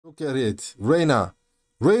Look at it. Reina.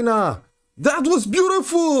 Reina! That was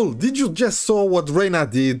beautiful! Did you just saw what Reina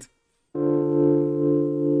did?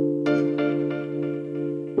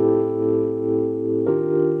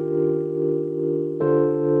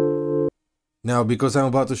 Now, because I'm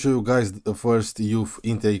about to show you guys the first youth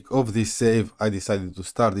intake of this save, I decided to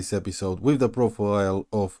start this episode with the profile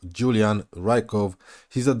of Julian Rijkov.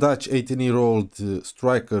 He's a Dutch 18-year-old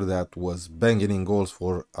striker that was banging in goals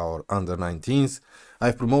for our under-19s.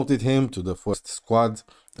 I've promoted him to the first squad,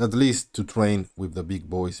 at least to train with the big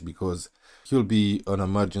boys, because he'll be an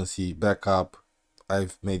emergency backup.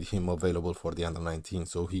 I've made him available for the under-19,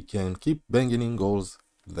 so he can keep banging in goals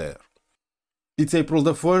there. It's April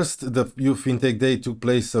the 1st, the youth intake day took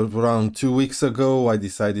place around 2 weeks ago. I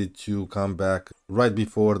decided to come back right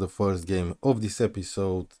before the first game of this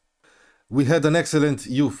episode. We had an excellent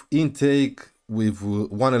youth intake with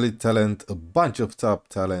one elite talent, a bunch of top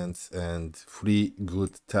talents and 3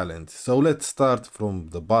 good talents. So let's start from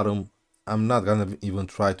the bottom. I'm not gonna even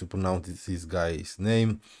try to pronounce this guy's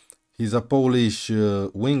name. He's a Polish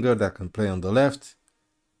winger that can play on the left.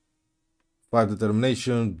 5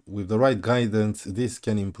 determination, with the right guidance, this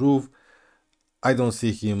can improve. I don't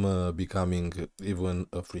see him becoming even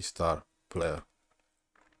a 3-star player.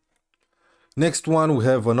 Next one, we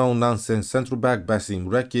have a no-nonsense central back, Basim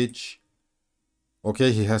Rekic.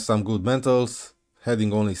 Okay, he has some good mentals,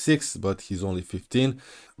 heading only 6, but he's only 15.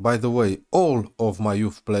 By the way, all of my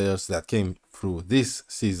youth players that came through this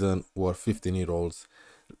season were 15-year-olds.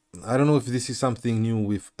 I don't know if this is something new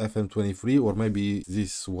with FM23 or maybe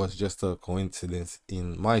this was just a coincidence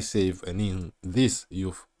in my save and in this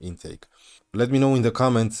youth intake. Let me know in the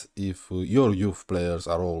comments if your youth players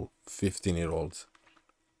are all 15-year-olds.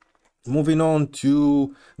 Moving on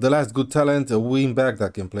to the last good talent, a wingback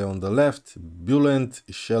that can play on the left, Bülent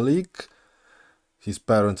Çelik. His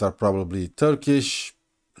parents are probably Turkish.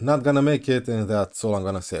 Not gonna make it, and that's all I'm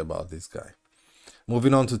gonna say about this guy.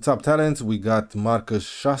 Moving on to top talents, we got Marcus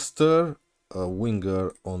Schuster, a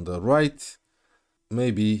winger on the right.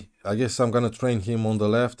 Maybe, I guess I'm gonna train him on the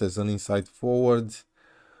left as an inside forward.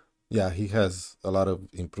 Yeah, he has a lot of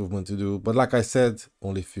improvement to do, but like I said,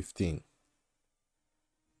 only 15.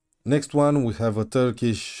 Next one, we have a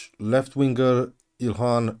Turkish left winger,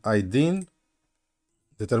 İlhan Aydin.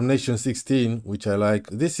 Determination 16, which I like.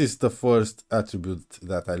 This is the first attribute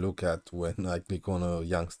that I look at when I click on a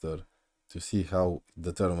youngster, to see how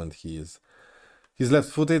determined he is. He's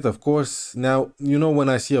left-footed, of course. Now, you know, when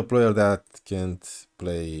I see a player that can't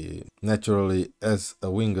play naturally as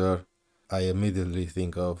a winger, I immediately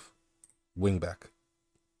think of wingback.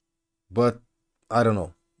 But I don't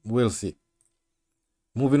know. We'll see.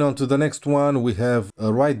 Moving on to the next one, we have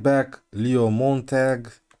a right back, Leo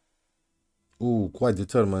Montag. Ooh, quite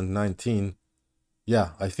determined, 19. Yeah,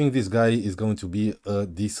 I think this guy is going to be a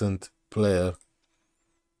decent player.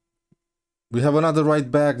 We have another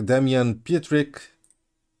right back, Damian Pietrek.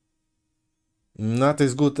 Not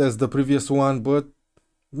as good as the previous one, but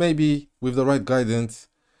maybe with the right guidance,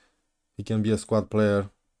 he can be a squad player.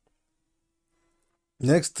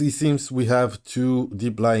 Next, it seems we have 2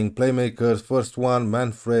 deep-lying playmakers. First one,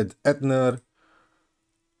 Manfred Ettner.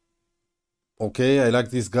 Okay, I like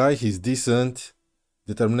this guy, he's decent.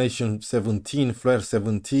 Determination 17, flair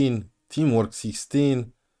 17, teamwork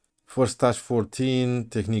 16. First touch 14,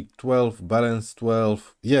 technique 12, balance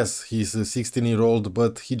 12. Yes, he's a 16-year-old,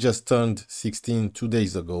 but he just turned 16 2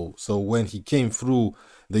 days ago. So when he came through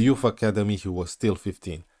the youth academy, he was still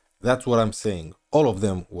 15. That's what I'm saying. All of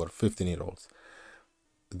them were 15-year-olds.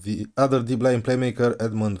 The other deep line playmaker,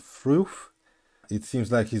 Edmund Froof. It seems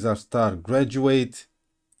like he's our star graduate.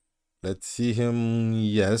 Let's see him.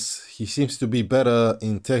 Yes, he seems to be better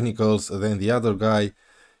in technicals than the other guy.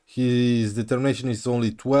 His determination is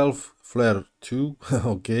only 12, flair 2,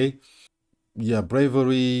 okay. Yeah,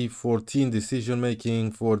 bravery 14, decision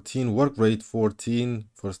making 14, work rate 14,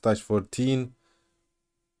 first touch 14.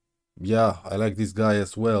 Yeah, I like this guy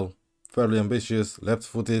as well. Fairly ambitious,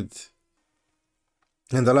 left-footed.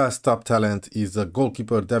 And the last top talent is a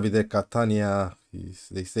goalkeeper, Davide Catania.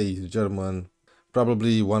 They say he's German.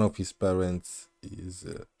 Probably one of his parents is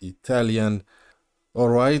Italian.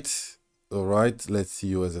 Alright, let's see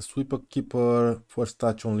you as a sweeper keeper. First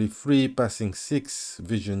touch only 3, passing 6,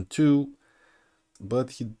 vision 2.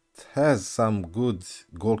 But he has some good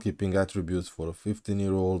goalkeeping attributes for a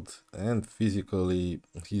 15-year-old, and physically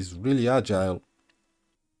he's really agile.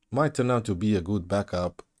 Might turn out to be a good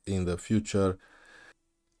backup in the future.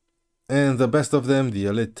 And the best of them, the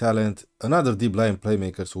elite talent, another deep line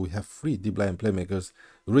playmaker. So we have 3 deep line playmakers.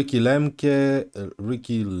 Ricky Lemke,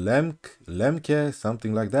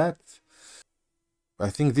 something like that. I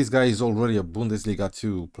think this guy is already a Bundesliga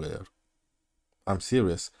 2 player. I'm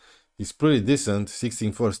serious. He's pretty decent.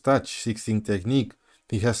 16 first touch, 16 technique.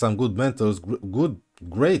 He has some good mentals,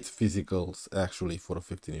 great physicals actually for a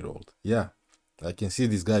 15-year-old. Yeah, I can see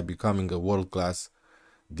this guy becoming a world-class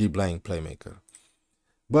deep lying playmaker.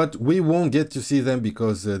 But we won't get to see them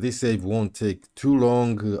because this save won't take too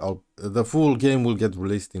long. The full game will get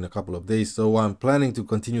released in a couple of days, so I'm planning to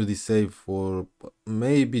continue this save for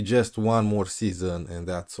maybe just one more season, and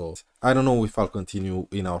that's all. I don't know if I'll continue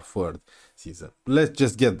in our third season. Let's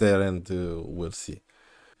just get there and we'll see.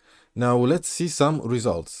 Now let's see some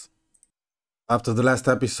results. After the last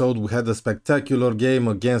episode, we had a spectacular game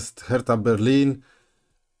against Hertha Berlin.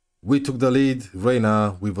 We took the lead,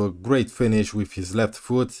 Reina with a great finish with his left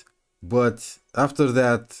foot, but after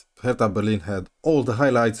that Hertha Berlin had all the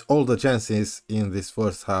highlights, all the chances in this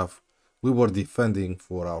first half. We were defending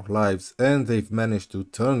for our lives and they've managed to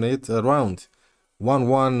turn it around.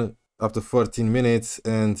 1-1 after 13 minutes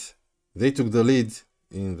and they took the lead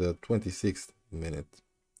in the 26th minute.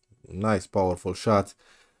 Nice powerful shot.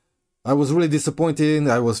 I was really disappointed,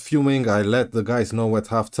 I was fuming, I let the guys know at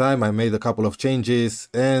halftime, I made a couple of changes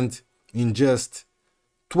and in just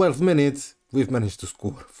 12 minutes we've managed to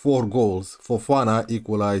score 4 goals. Fofana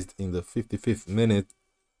equalized in the 55th minute.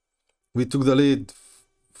 We took the lead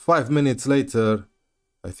 5 minutes later.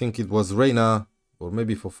 I think it was Reina or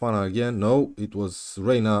maybe Fofana again. No, it was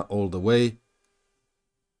Reina all the way.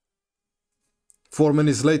 4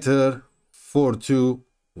 minutes later, 4-2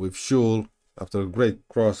 with Schul. After a great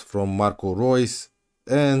cross from Marco Reus,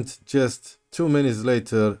 and just 2 minutes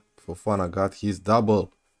later Fofana got his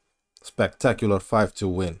double. Spectacular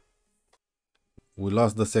 5-2 win. We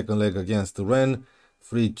lost the second leg against Rennes,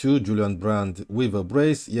 3-2, Julian Brand with a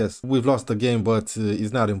brace. Yes, we've lost the game, but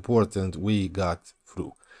it's not important, we got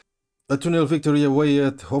through. A 2-0 victory away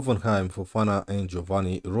at Hoffenheim, Fofana and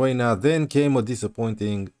Giovanni Reina. Then came a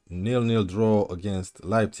disappointing 0-0 draw against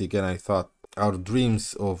Leipzig, and I thought our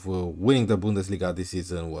dreams of winning the Bundesliga this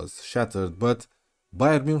season was shattered, but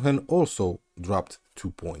Bayern Munchen also dropped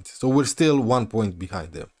 2 points. So we're still 1 point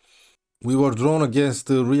behind them. We were drawn against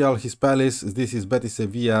Real Hispalis. This is Betis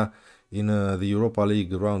Sevilla in the Europa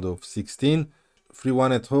League round of 16.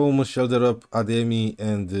 3-1 at home, Schelderup, Ademi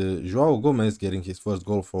and Joao Gomez getting his first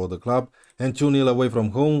goal for the club. And 2-0 away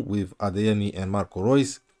from home with Ademi and Marco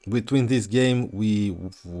Reus. Between this game, we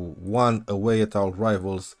won away at our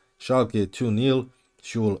rivals Schalke 2-0,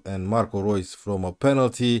 Schul and Marco Reus from a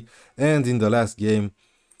penalty, and in the last game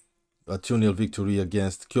a 2-0 victory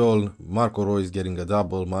against Köln, Marco Reus getting a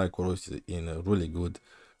double, Marco Reus in a really good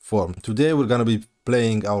form. Today we're gonna be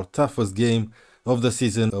playing our toughest game of the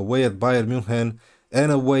season away at Bayern Munchen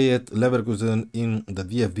and away at Leverkusen in the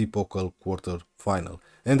DFB Pokal quarter final.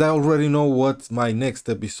 And I already know what my next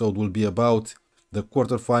episode will be about, the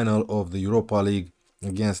quarter final of the Europa League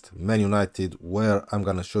against Man United, where I'm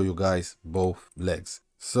gonna show you guys both legs.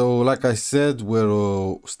 So like I said,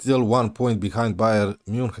 we're still 1 point behind Bayern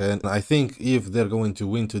Munchen. I think if they're going to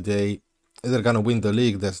win today, they're gonna win the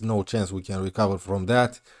league. There's no chance we can recover from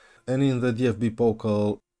that. And in the DFB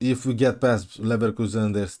Pokal, if we get past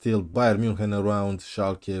Leverkusen, there's still Bayern Munchen around,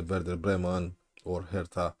 Schalke, Werder Bremen or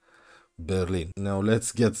Hertha Berlin. Now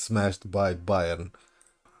let's get smashed by Bayern.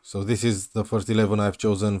 So this is the first 11 I've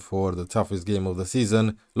chosen for the toughest game of the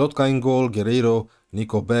season. Lotka in goal, Guerreiro,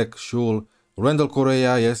 Nico Beck, Schul, Randall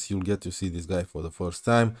Correa, yes, you'll get to see this guy for the first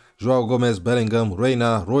time. Joao Gomez, Bellingham,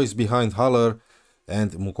 Reina, Royce behind Haller,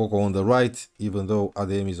 and Mukoko on the right, even though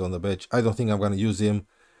Adem is on the bench. I don't think I'm going to use him.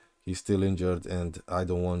 He's still injured and I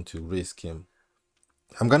don't want to risk him.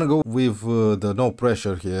 I'm going to go with the no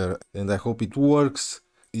pressure here and I hope it works.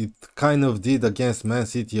 It kind of did against Man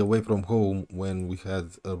City away from home when we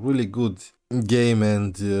had a really good game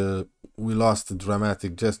and we lost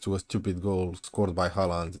dramatic just to a stupid goal scored by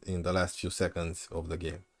Haaland in the last few seconds of the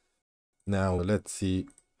game. Now let's see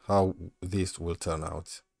how this will turn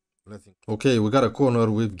out. Okay, we got a corner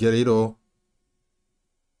with Guerreiro.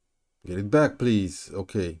 Get it back, please.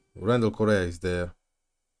 Okay, Randall Correa is there.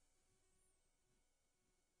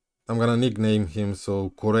 I'm gonna nickname him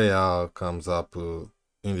so Correa comes up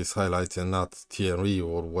in this highlights and not Thierry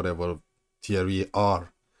or whatever Thierry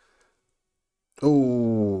R.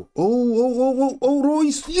 Oh,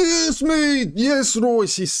 Royce, yes, mate, yes,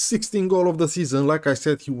 Royce, his 16th goal of the season. Like I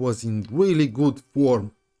said, he was in really good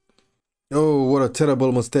form. Oh, what a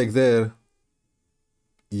terrible mistake there.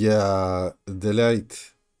 Yeah,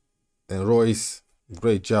 Delight and Royce,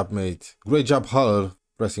 great job, mate. Great job, Haller,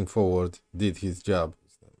 pressing forward, did his job.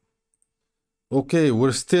 Okay,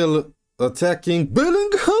 we're still attacking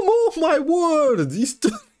Bellingham. Oh my word, he's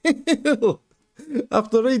 2-0.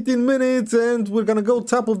 after 18 minutes, and we're gonna go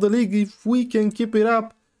top of the league if we can keep it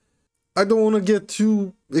up. I don't want to get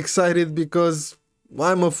too excited because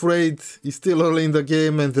I'm afraid it's still early in the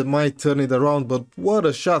game and they might turn it around, but what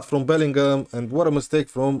a shot from Bellingham and what a mistake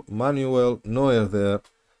from Manuel Neuer there.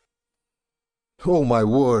 Oh my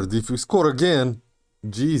word, if we score again,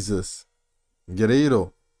 Jesus.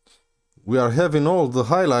 Guerreiro. We are having all the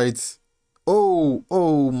highlights.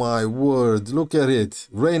 Oh my word, look at it.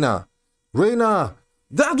 Reina,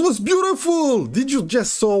 that was beautiful. Did you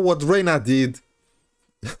just saw what Reina did?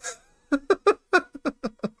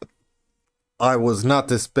 I was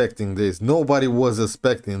not expecting this. Nobody was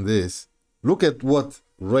expecting this. Look at what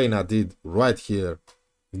Reina did right here.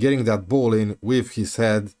 Getting that ball in with his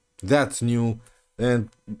head. That's new. And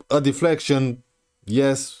a deflection.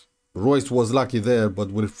 Yes, Royce was lucky there,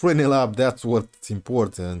 but with 3-0 up, that's what's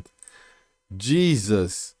important.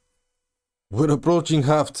 Jesus. We're approaching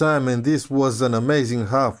half-time and this was an amazing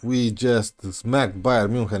half. We just smacked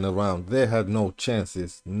Bayern Munchen around. They had no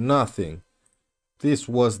chances. Nothing. This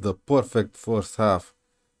was the perfect first half.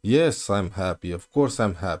 Yes, I'm happy. Of course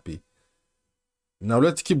I'm happy. Now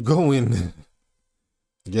let's keep going.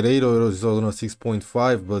 Guerreiro is on a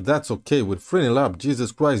 6.5, but that's okay. With 3-0 up,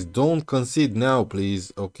 Jesus Christ, don't concede now,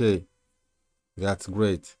 please. Okay, that's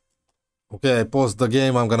great. Okay, I paused the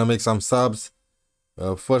game. I'm gonna make some subs.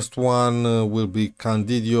 First one will be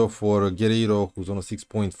Candidio for Guerreiro, who's on a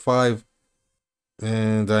 6.5.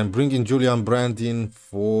 And I'm bringing Julian Brandt in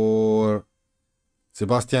for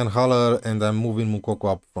Sebastian Haller, and I'm moving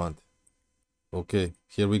Mukoko up front. Okay,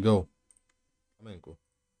 here we go.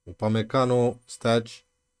 Upamecano, Stach,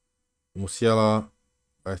 Musiala.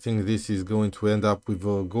 I think this is going to end up with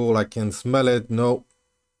a goal. I can smell it. No.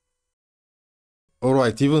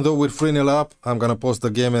 Alright, even though we're 3-0 up, I'm gonna pause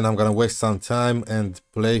the game and I'm gonna waste some time and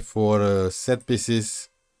play for set pieces.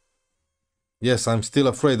 Yes, I'm still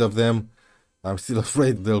afraid of them. I'm still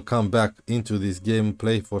afraid they'll come back into this game.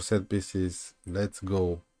 Play for set pieces. Let's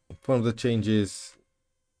go. From the changes.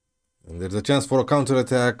 And there's a chance for a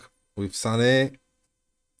counter-attack with Sané.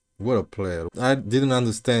 What a player. I didn't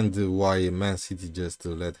understand why Man City just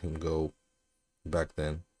let him go back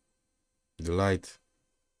then. Delight.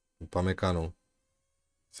 Upamecano.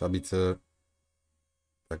 Sabitzer.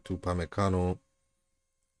 Back to Upamecano.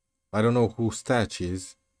 I don't know who Stach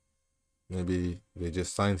is. Maybe they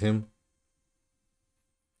just signed him.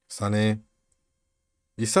 Sané.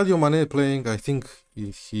 Is Sadio Mane playing? I think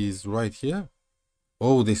he's right here.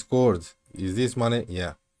 Oh, they scored. Is this Mane?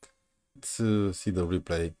 Yeah. Let's see the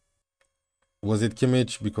replay. Was it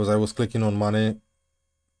Kimmich? Because I was clicking on Mane.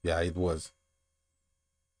 Yeah, it was.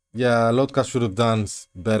 Yeah, Lotka should have done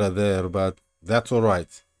better there, but that's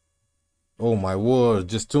alright. Oh my word,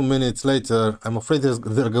 just 2 minutes later, I'm afraid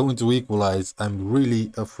they're going to equalize. I'm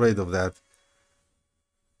really afraid of that.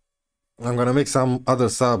 I'm gonna make some other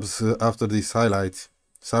subs after this highlight.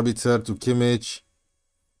 Sabitzer to Kimmich.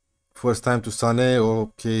 First time to Sané.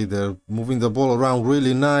 Okay, they're moving the ball around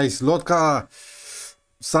really nice. Lotka!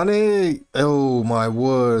 Sané! Oh my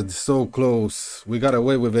word, so close. We got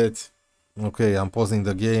away with it. Okay, I'm pausing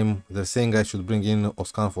the game. They're saying I should bring in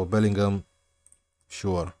Oscar for Bellingham.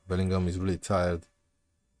 Sure, Bellingham is really tired.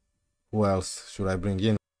 Who else should I bring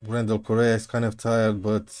in? Randall Correa is kind of tired,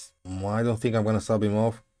 but I don't think I'm gonna sub him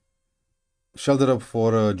off. Shoulder up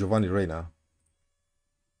for Giovanni Reina.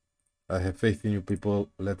 I have faith in you people.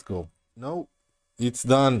 Let's go. No, it's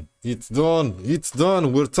done. It's done. It's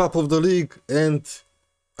done. We're top of the league, and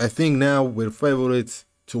I think now we're favorites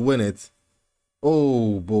to win it.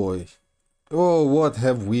 Oh boy. Oh, what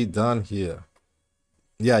have we done here?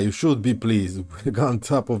 Yeah, you should be pleased. We're on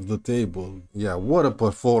top of the table. Yeah, what a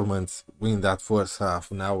performance in that first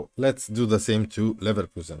half. Now, let's do the same to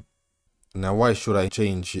Leverkusen. Now, why should I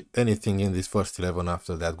change anything in this first 11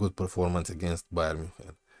 after that good performance against Bayern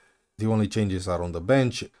Munchen? The only changes are on the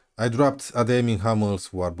bench. I dropped Adeyemi and Hummels,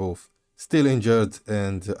 who are both still injured,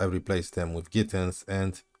 and I replaced them with Gittens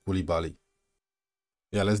and Koulibaly.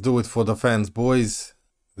 Yeah, let's do it for the fans, boys.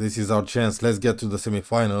 This is our chance. Let's get to the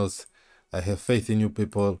semi-finals. I have faith in you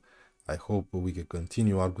people. I hope we can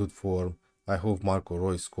continue our good form. I hope Marco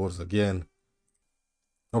Reus scores again.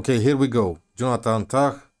 Okay, here we go. Jonathan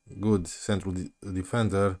Tah, good central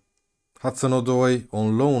defender. Hudson-Odoi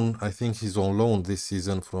on loan. I think he's on loan this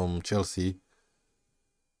season from Chelsea.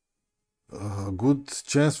 Good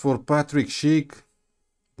chance for Patrick Schick.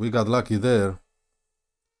 We got lucky there.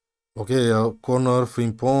 Okay, corner,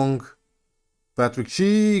 Frimpong. Patrick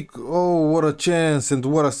Schick. Oh, what a chance and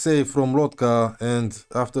what a save from Lotka. And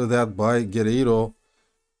after that by Guerreiro.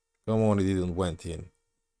 Come on, it didn't went in.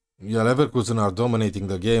 Yeah, Leverkusen are dominating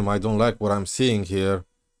the game. I don't like what I'm seeing here.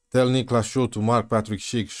 Tell Niklas Schul to mark Patrick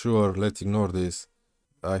Schick. Sure, let's ignore this.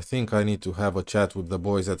 I think I need to have a chat with the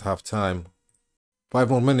boys at halftime. 5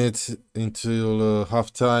 more minutes until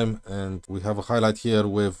halftime, and we have a highlight here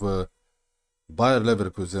with Bayer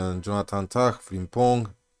Leverkusen, Jonathan Tah, Frimpong,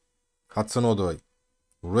 Hudson-Odoi.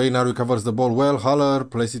 Reina recovers the ball well. Haller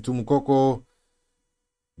plays it to Mukoko.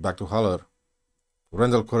 Back to Haller.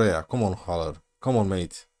 Randall Correa. Come on, Haller. Come on,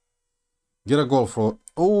 mate. Get a goal for...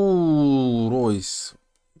 Oh, Royce.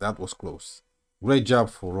 That was close. Great job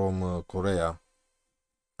from Correa.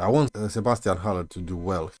 I want Sebastian Haller to do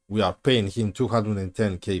well. We are paying him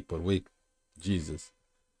 210k per week. Jesus.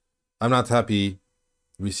 I'm not happy.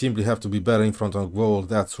 We simply have to be better in front of goal.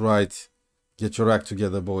 That's right. Get your act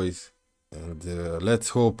together, boys. And let's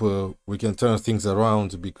hope we can turn things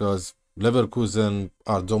around, because Leverkusen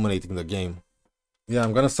are dominating the game. Yeah,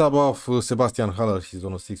 I'm gonna sub off Sebastian Haller. He's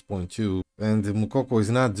on a 6.2. And Mukoko is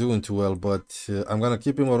not doing too well, but I'm gonna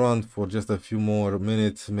keep him around for just a few more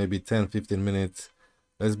minutes, maybe 10-15 minutes.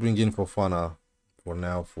 Let's bring in Fofana for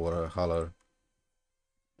now for Haller.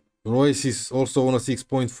 Royce is also on a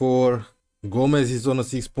 6.4. Gomez is on a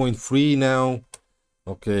 6.3 now.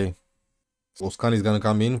 Okay. Oskan is gonna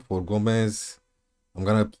come in for Gomez. I'm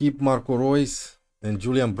gonna keep Marco Royce. And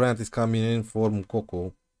Julian Brandt is coming in for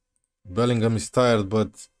Mukoko. Bellingham is tired,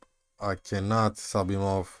 but I cannot sub him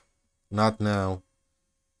off. Not now.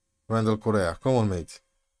 Randall Correa. Come on, mate.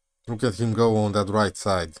 Look at him go on that right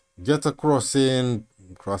side. Get a cross in.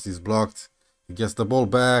 Cross is blocked. He gets the ball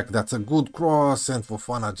back. That's a good cross. And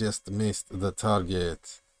Fofana just missed the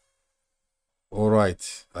target.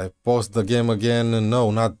 Alright. I paused the game again.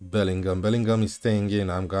 No, not Bellingham. Bellingham is staying in.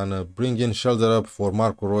 I'm gonna bring in shoulder up for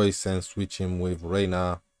Marco Royce and switch him with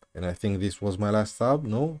Reina. And I think this was my last sub.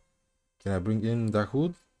 No? Can I bring in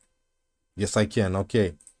Dahoud? Yes, I can.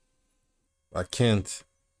 Okay. I can't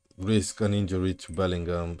risk an injury to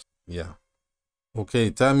Bellingham. Yeah. Okay,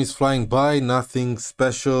 time is flying by. Nothing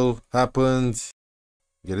special happened.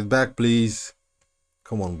 Get it back, please.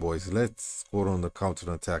 Come on, boys. Let's score on the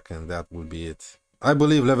counter-attack, and that will be it. I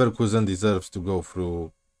believe Leverkusen deserves to go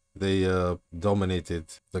through. They dominated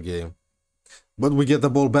the game. But we get the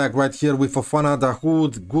ball back right here with Fofana.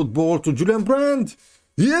 Dahoud. Good ball to Julian Brandt.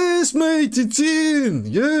 Yes, mate, it's in.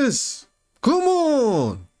 Yes. Come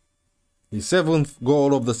on. His 7th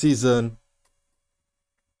goal of the season.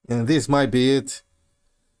 And this might be it.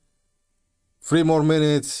 3 more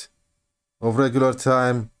minutes of regular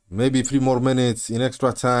time. Maybe 3 more minutes in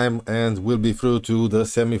extra time. And we'll be through to the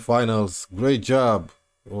semi-finals. Great job.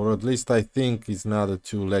 Or at least I think it's not a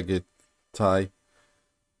 2-legged tie.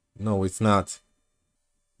 No, it's not.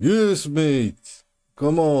 Yes, mate.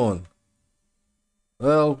 Come on.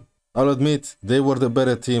 Well, I'll admit they were the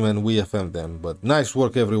better team and we FM'd them. But nice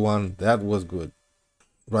work, everyone. That was good.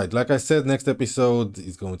 Right, like I said, next episode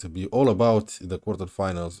is going to be all about the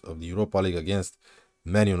quarterfinals of the Europa League against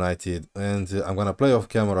Man United. And I'm going to play off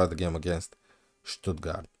camera the game against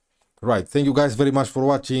Stuttgart. Right, thank you guys very much for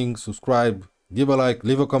watching. Subscribe, give a like,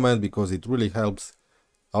 leave a comment because it really helps.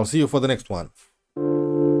 I'll see you for the next one.